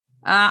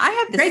I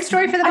have this Great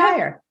story for the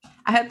buyer.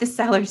 I hope the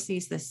seller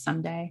sees this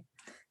someday.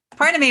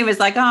 Part of me was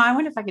like, oh, I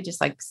wonder if I could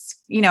just like,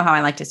 how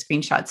I like to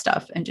screenshot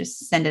stuff and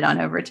just send it on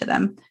over to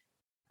them.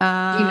 Do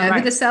you know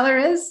who the seller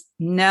is?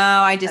 No,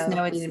 I just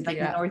know it's like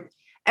north.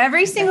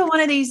 Every single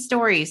one of these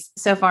stories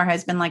so far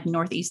has been like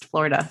Northeast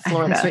Florida.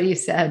 That's what you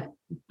said.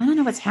 I don't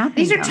know what's happening.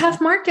 These are tough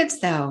markets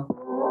though.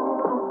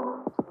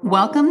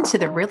 Welcome to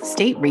the Real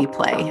Estate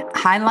Replay,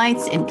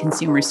 highlights and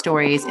consumer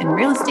stories in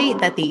real estate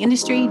that the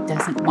industry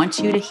doesn't want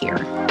you to hear.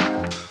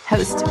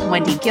 Host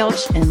Wendy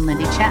Gilch and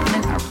Lindy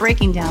Chapman are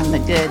breaking down the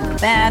good, the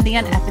bad, the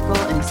unethical,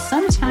 and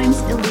sometimes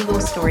illegal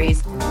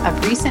stories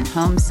of recent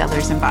home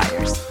sellers and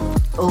buyers.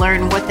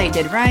 Learn what they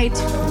did right,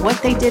 what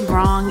they did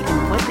wrong,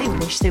 and what they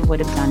wish they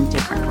would have done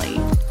differently.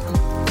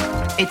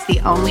 It's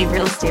the only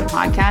real estate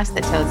podcast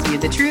that tells you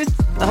the truth,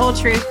 the whole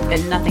truth,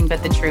 and nothing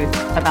but the truth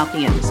about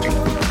the industry.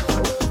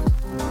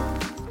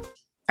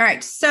 All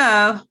right,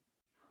 so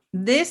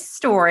this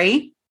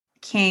story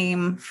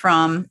came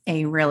from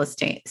a real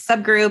estate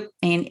subgroup,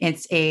 and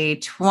it's a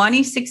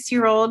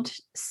 26-year-old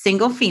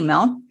single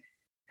female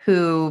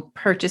who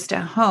purchased a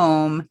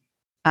home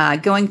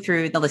going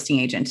through the listing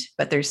agent,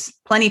 but there's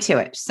plenty to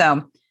it.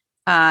 So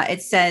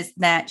it says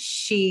that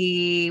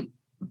she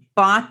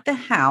bought the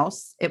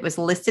house. It was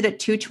listed at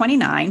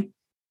 $229,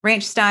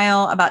 ranch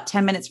style, about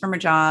 10 minutes from her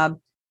job.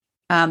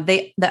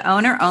 The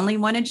owner only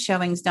wanted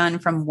showings done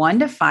from 1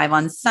 to 5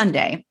 on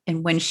Sunday.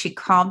 And when she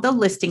called the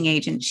listing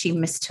agent, she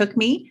mistook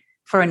me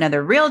for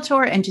another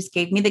realtor and just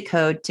gave me the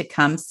code to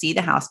come see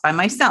the house by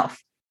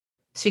myself.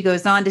 She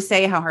goes on to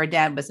say how her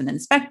dad was an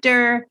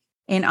inspector,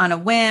 and on a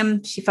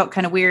whim, she felt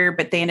kind of weird,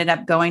 but they ended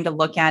up going to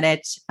look at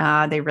it.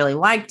 They really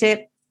liked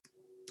it.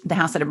 The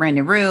house had a brand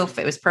new roof.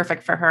 It was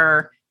perfect for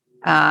her.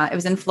 It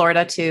was in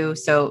Florida too,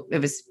 so it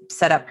was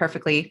set up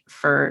perfectly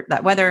for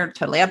that weather,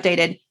 totally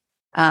updated.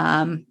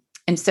 And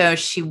so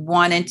she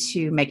wanted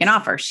to make an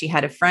offer. She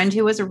had a friend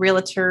who was a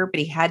realtor, but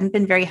he hadn't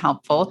been very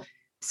helpful.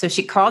 So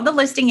she called the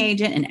listing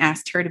agent and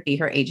asked her to be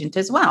her agent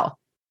as well.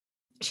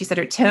 She said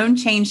her tone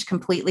changed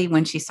completely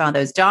when she saw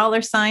those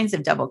dollar signs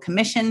of double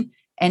commission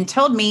and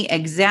told me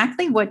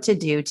exactly what to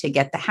do to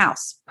get the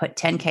house. Put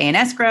 $10K in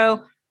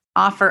escrow,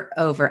 offer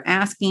over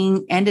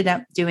asking, ended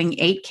up doing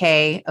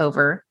 $8K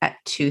over at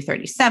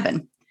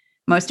 $237.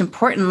 Most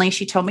importantly,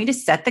 she told me to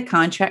set the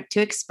contract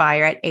to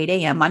expire at 8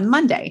 a.m. on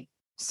Monday.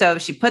 So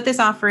she put this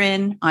offer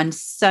in on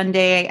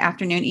Sunday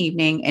afternoon,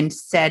 evening, and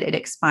said it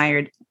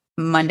expired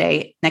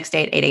Monday, next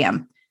day at 8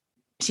 a.m.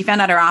 She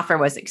found out her offer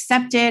was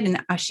accepted,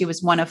 and she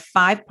was one of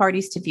 5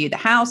 parties to view the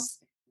house.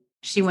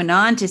 She went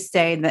on to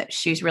say that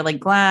she's really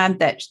glad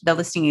that the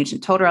listing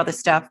agent told her all this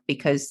stuff,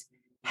 because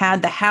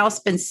had the house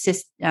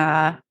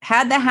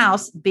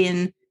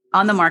been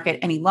on the market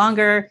any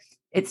longer,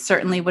 it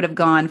certainly would have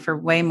gone for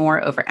way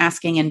more over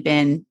asking and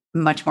been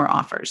much more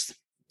offers.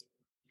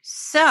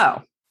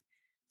 So,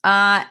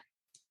 as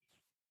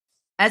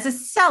a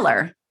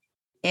seller,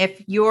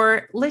 if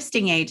your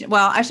listing agent,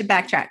 well, I should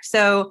backtrack.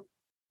 So,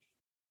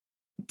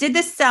 did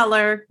the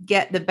seller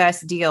get the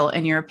best deal,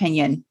 in your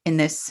opinion, in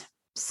this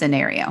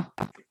scenario?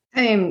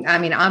 I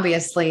mean,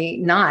 obviously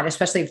not,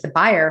 especially if the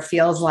buyer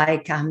feels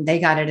like they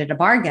got it at a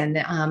bargain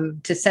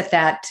to set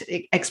that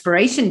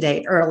expiration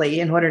date early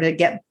in order to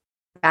get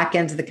back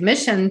into the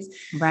commissions.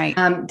 Right.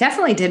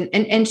 Definitely didn't.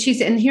 And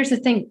here's the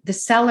thing, the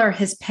seller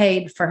has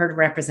paid for her to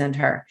represent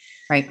her.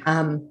 Right.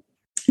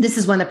 This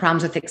is one of the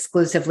problems with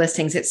exclusive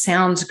listings. It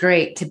sounds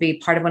great to be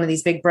part of one of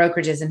these big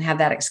brokerages and have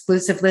that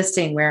exclusive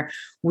listing where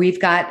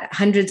we've got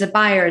hundreds of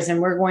buyers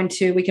and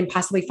we can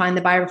possibly find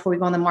the buyer before we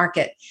go on the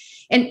market.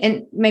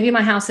 And maybe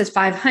my house is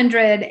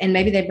 500 and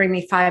maybe they bring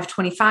me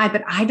 525,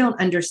 but I don't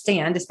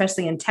understand,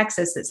 especially in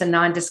Texas, it's a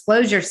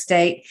non-disclosure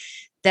state,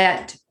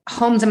 that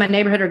homes in my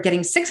neighborhood are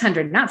getting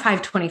 600, not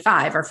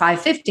 525 or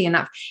 550, and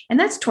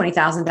that's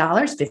 $20,000,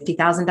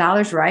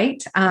 $50,000,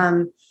 right?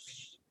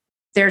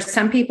 There's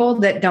some people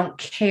that don't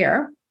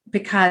care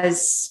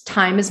because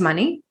time is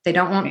money. They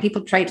don't want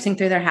people traipsing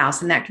through their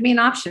house, and that can be an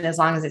option as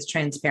long as it's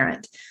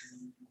transparent.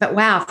 But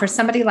wow, for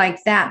somebody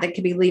like that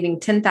could be leaving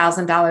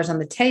 $10,000 on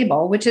the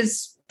table, which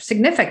is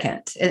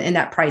significant in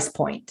that price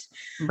point.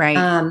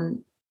 Right.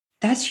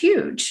 That's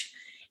huge.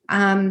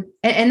 And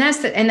that's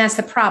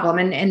the problem.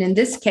 And in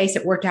this case,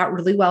 it worked out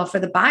really well for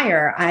the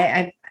buyer.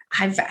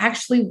 I've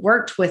actually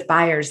worked with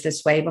buyers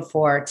this way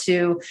before,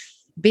 to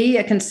be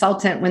a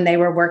consultant when they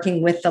were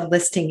working with the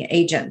listing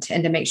agent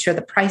and to make sure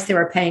the price they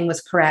were paying was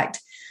correct.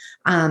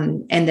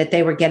 And that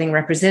they were getting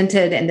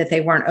represented and that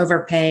they weren't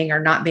overpaying or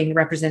not being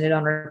represented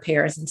on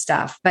repairs and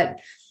stuff. But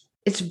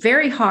it's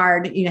very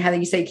hard, how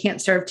you say you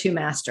can't serve two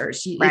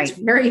masters. Right. It's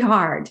very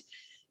hard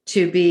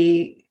to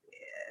be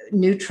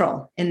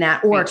neutral in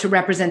that, or to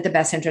represent the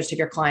best interest of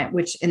your client,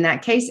 which in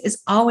that case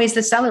is always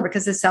the seller,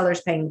 because the seller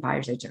is paying the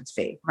buyer's agent's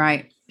fee.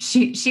 Right.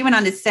 She went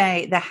on to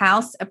say the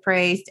house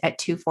appraised at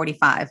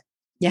 $245.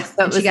 Yeah.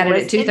 So she got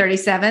it at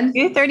 $237.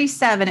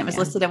 $237. It was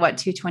listed at what,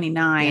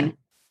 $229.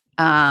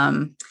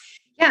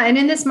 Yeah. And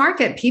in this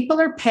market, people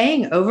are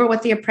paying over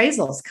what the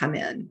appraisals come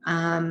in,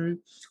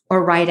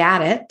 or right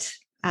at it.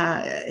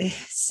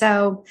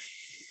 So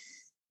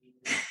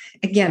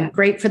again,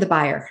 great for the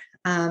buyer.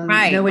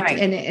 Right. Know what, Right.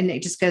 and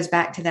it just goes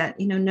back to that,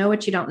 know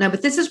what you don't know.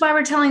 But this is why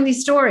we're telling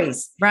these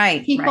stories.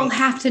 Right. People Right.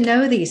 have to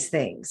know these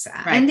things,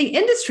 Right. and the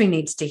industry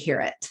needs to hear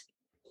it.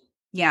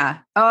 Yeah.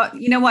 Oh,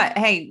 you know what?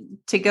 Hey,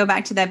 to go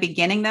back to that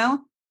beginning though,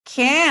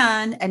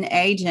 can an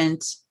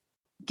agent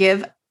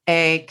give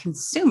a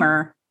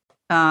consumer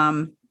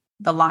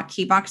the lock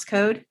key box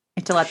code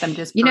to let them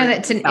just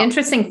That's an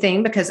interesting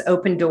thing, because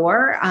Open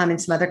Door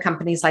and some other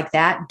companies like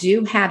that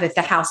do have, if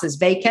the house is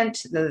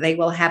vacant, they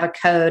will have a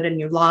code and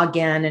you log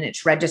in and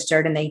it's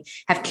registered, and they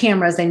have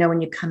cameras. They know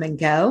when you come and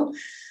go.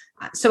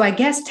 So I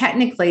guess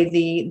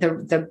technically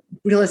the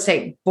real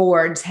estate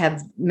boards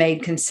have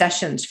made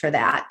concessions for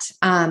that.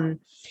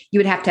 You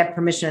would have to have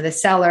permission of the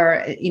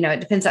seller. It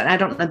depends on, I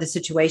don't know the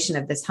situation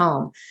of this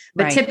home,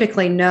 but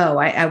typically, no,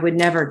 I would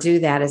never do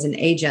that as an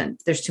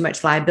agent. There's too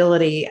much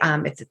liability.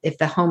 If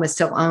the home is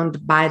still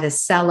owned by the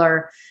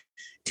seller,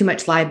 too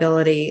much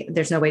liability.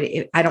 There's no way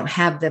to, I don't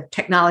have the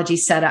technology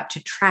set up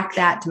to track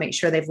that, to make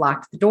sure they've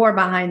locked the door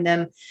behind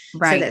them.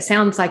 Right. So that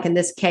sounds like in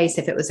this case,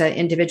 if it was an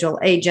individual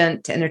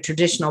agent and a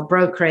traditional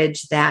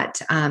brokerage that,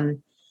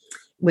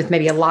 with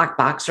maybe a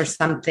lockbox or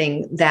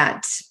something,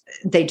 that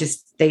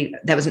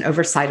that was an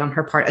oversight on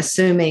her part,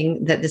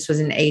 assuming that this was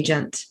an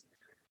agent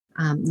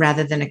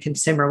rather than a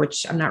consumer,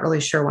 which I'm not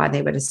really sure why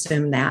they would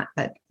assume that.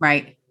 But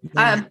right.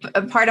 Yeah.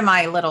 Part of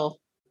my little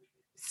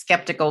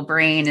skeptical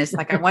brain is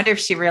like, I wonder if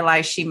she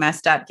realized she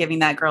messed up giving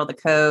that girl the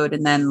code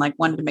and then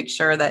wanted to make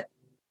sure that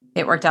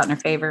it worked out in her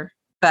favor.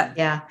 But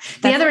yeah,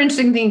 the other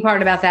interesting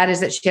part about that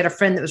is that she had a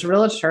friend that was a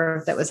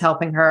realtor that was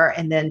helping her.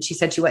 And then she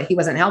said he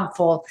wasn't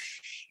helpful.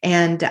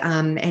 And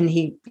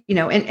he,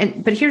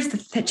 but here's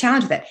the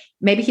challenge with it.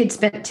 Maybe he'd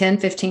spent 10,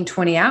 15,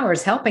 20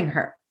 hours helping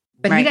her,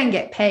 but he didn't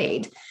get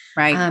paid.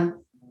 Right.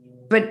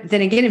 But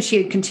then again, if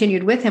she had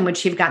continued with him, would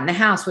she have gotten the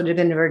house, would have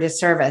been her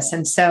disservice.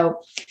 And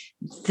so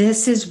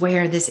this is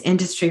where this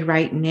industry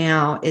right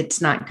now,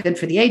 it's not good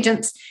for the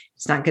agents.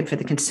 It's not good for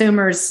the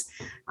consumers,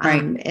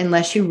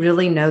 unless you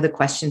really know the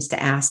questions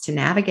to ask to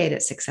navigate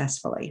it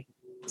successfully.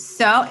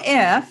 So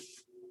if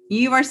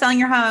you are selling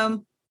your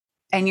home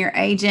and your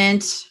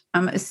agent,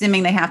 I'm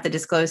assuming they have to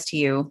disclose to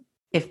you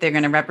if they're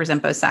going to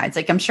represent both sides.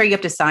 I'm sure you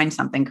have to sign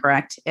something,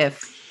 correct?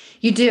 If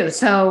you do.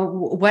 So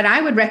what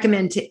I would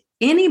recommend to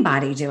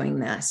anybody doing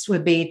this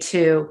would be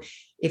to,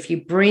 if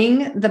you bring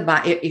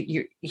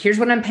here's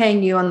what I'm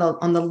paying you on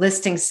the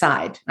listing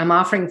side. I'm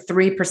offering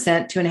 3%,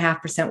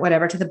 2.5%,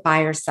 whatever, to the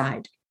buyer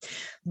side.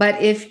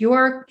 But if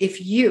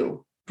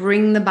you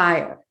bring the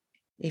buyer,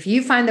 if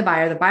you find the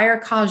buyer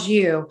calls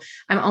you,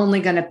 I'm only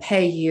going to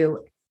pay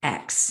you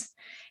X.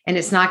 And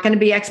it's not going to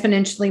be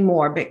exponentially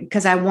more,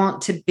 because I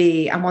want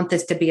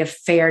this to be a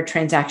fair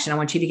transaction. I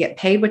want you to get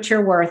paid what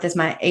you're worth as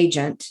my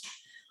agent.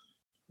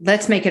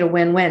 Let's make it a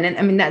win-win. And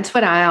I mean, that's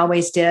what I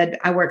always did.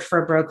 I worked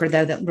for a broker,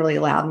 though, that really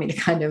allowed me to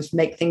kind of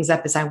make things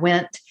up as I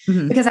went,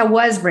 because I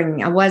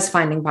was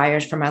finding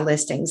buyers for my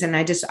listings. And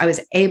I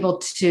was able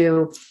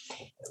to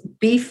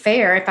be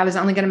fair if I was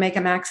only going to make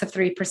a max of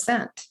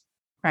 3%.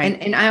 Right.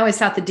 And I always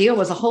thought the deal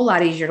was a whole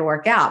lot easier to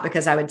work out,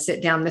 because I would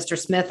sit down Mr.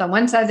 Smith on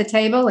one side of the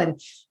table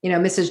and,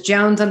 Mrs.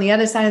 Jones on the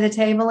other side of the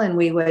table. And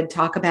we would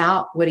talk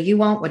about, what do you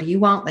want? What do you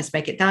want? Let's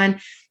make it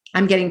done.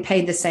 I'm getting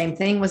paid the same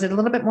thing. Was it a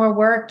little bit more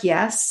work?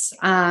 Yes.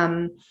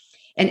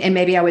 And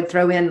maybe I would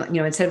throw in,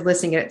 instead of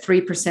listing it at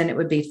 3%, it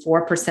would be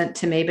 4%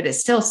 to me, but it's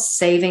still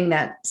saving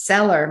that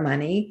seller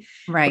money.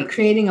 Right. We're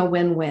creating a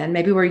win-win.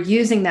 Maybe we're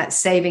using that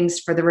savings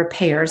for the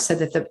repairs, so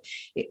that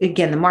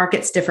the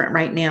market's different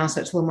right now.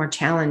 So it's a little more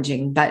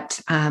challenging,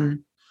 but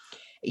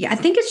I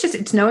think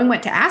it's knowing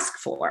what to ask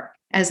for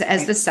as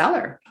the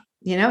seller.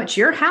 It's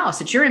your house,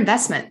 it's your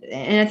investment.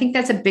 And I think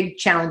that's a big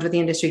challenge with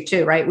the industry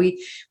too, right?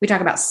 We talk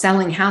about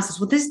selling houses.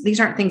 Well, these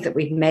aren't things that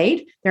we've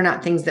made. They're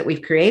not things that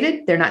we've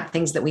created. They're not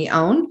things that we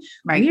own.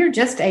 Right. We are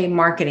just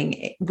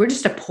we're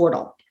just a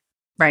portal.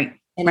 Right.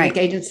 And I think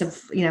agents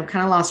have,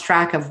 kind of lost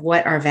track of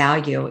what our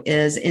value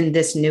is in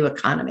this new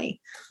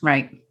economy.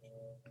 Right.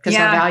 Because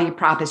our value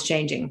prop is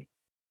changing.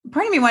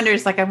 Part of me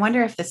wonders, I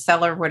wonder if the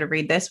seller were to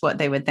read this, what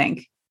they would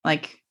think.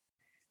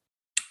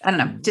 I don't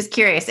know. Just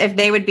curious if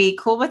they would be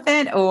cool with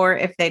it, or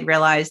if they'd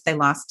realize they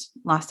lost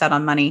out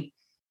on money.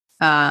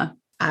 I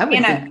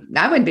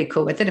would be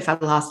cool with it if I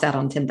lost out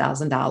on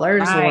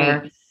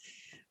 $10,000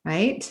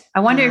 right. I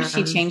wonder if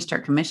she changed her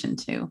commission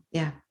too.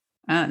 Yeah.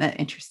 Oh,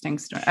 that interesting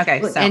story.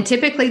 Okay. And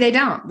typically they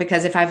don't,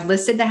 because if I've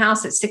listed the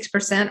house at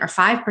 6% or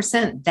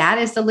 5%, that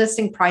is the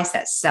listing price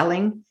that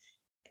seller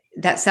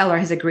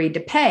has agreed to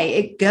pay.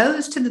 It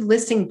goes to the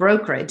listing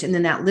brokerage, and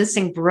then that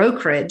listing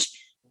brokerage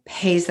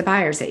pays the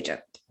buyer's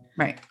agent.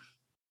 Right.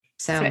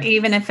 So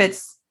even if the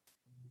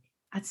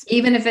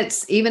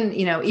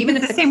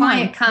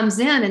client comes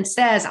in and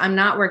says, I'm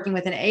not working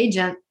with an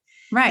agent,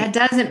 right, that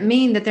doesn't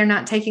mean that they're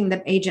not taking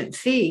the agent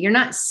fee. You're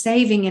not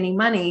saving any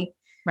money.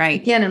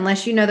 Right. Again,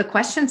 unless you know the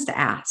questions to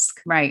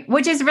ask. Right.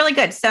 Which is really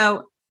good.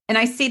 So, and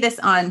I see this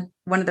on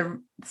one of the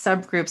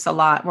subgroups a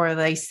lot, where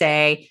they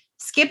say,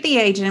 skip the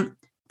agent,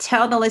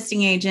 tell the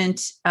listing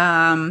agent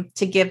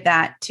to give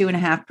that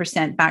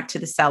 2.5% back to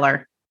the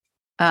seller.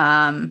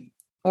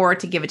 or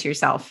to give it to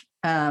yourself.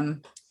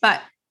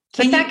 But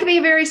that could be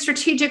a very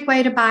strategic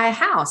way to buy a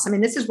house. I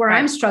mean, this is where Right.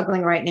 I'm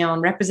struggling right now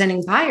in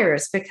representing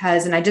buyers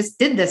because, and I just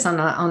did this on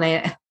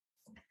a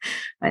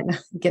I know,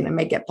 again, I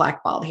may get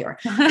blackballed here.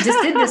 I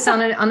just did this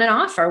on an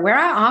offer where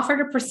I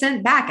offered a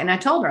percent back. And I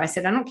told her, I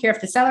said, I don't care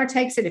if the seller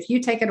takes it, if you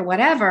take it or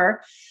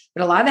whatever.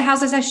 But a lot of the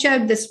houses I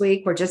showed this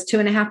week were just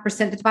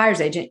 2.5% to the buyer's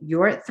agent.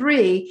 You're at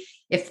 3%.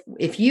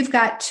 If you've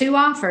got 2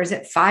 offers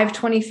at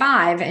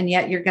 525, and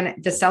yet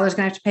the seller's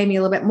going to have to pay me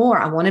a little bit more.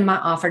 I wanted my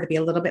offer to be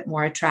a little bit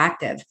more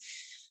attractive.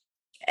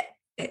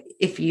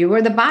 If you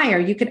were the buyer,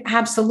 you could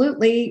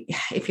absolutely,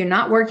 if you're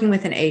not working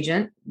with an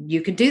agent,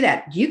 you could do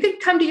that. You could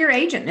come to your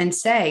agent and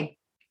say,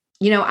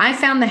 I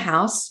found the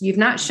house. You've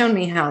not shown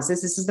me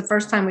houses. This is the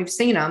first time we've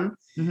seen them.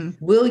 Mm-hmm.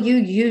 Will you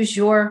use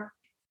your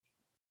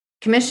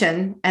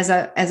commission as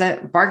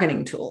a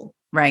bargaining tool?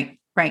 Right.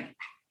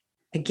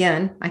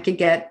 Again, I could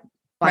get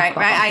right.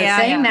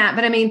 saying that,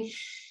 but I mean,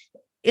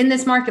 in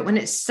this market, when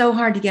it's so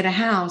hard to get a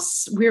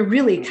house, we're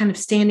really kind of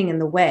standing in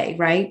the way,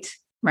 right?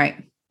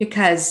 Right.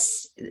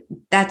 Because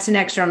that's an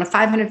extra on a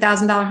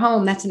 $500,000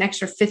 home. That's an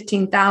extra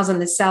 $15,000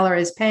 the seller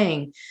is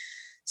paying.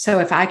 So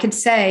if I could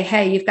say,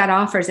 hey, you've got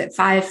offers at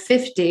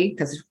 550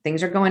 because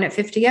things are going at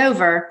 50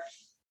 over,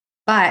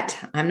 but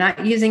I'm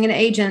not using an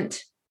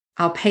agent.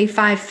 I'll pay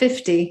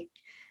 550,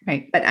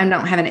 right? But I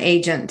don't have an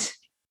agent.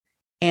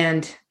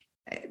 And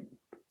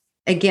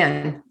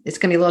again, it's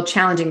going to be a little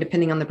challenging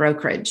depending on the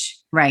brokerage.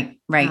 Right.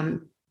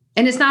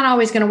 And it's not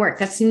always going to work.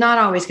 That's not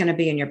always going to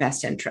be in your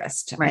best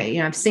interest. Right.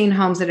 I've seen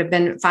homes that have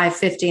been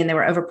 550 and they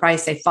were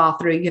overpriced. They fall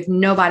through. You have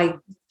nobody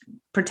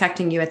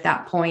protecting you at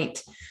that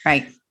point.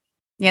 Right.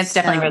 Yeah, it's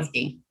definitely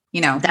risky.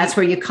 That's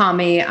where you call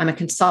me. I'm a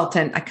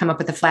consultant. I come up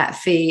with a flat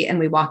fee and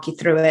we walk you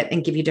through it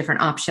and give you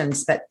different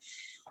options. But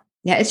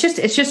yeah, it's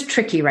just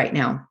tricky right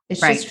now.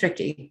 It's just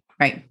tricky.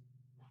 Right.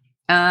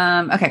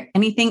 Okay.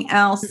 Anything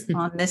else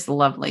on this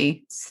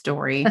lovely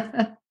story?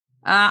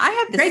 I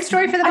have this great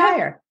story for the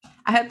buyer.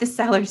 I hope the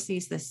seller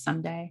sees this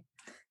someday.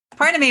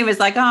 Part of me was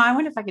like, I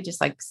wonder if I could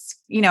just how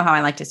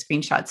I like to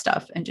screenshot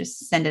stuff and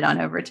just send it on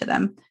over to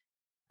them.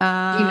 Do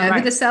you know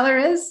who the seller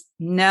is?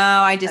 No,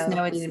 I just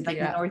know it's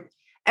like north.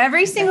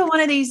 Every single one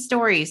of these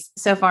stories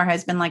so far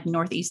has been like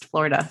Northeast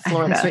Florida.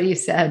 That's what you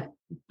said.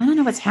 I don't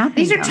know what's happening.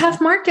 These are tough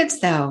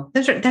markets though.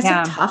 That's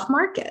a tough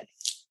market.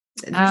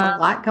 There's a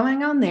lot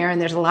going on there and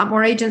there's a lot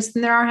more agents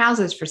than there are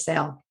houses for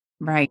sale.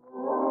 Right.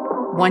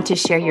 Want to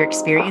share your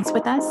experience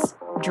with us?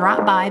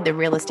 Drop by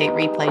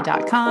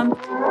therealestatereplay.com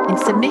and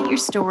submit your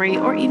story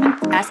or even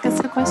ask us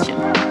a question.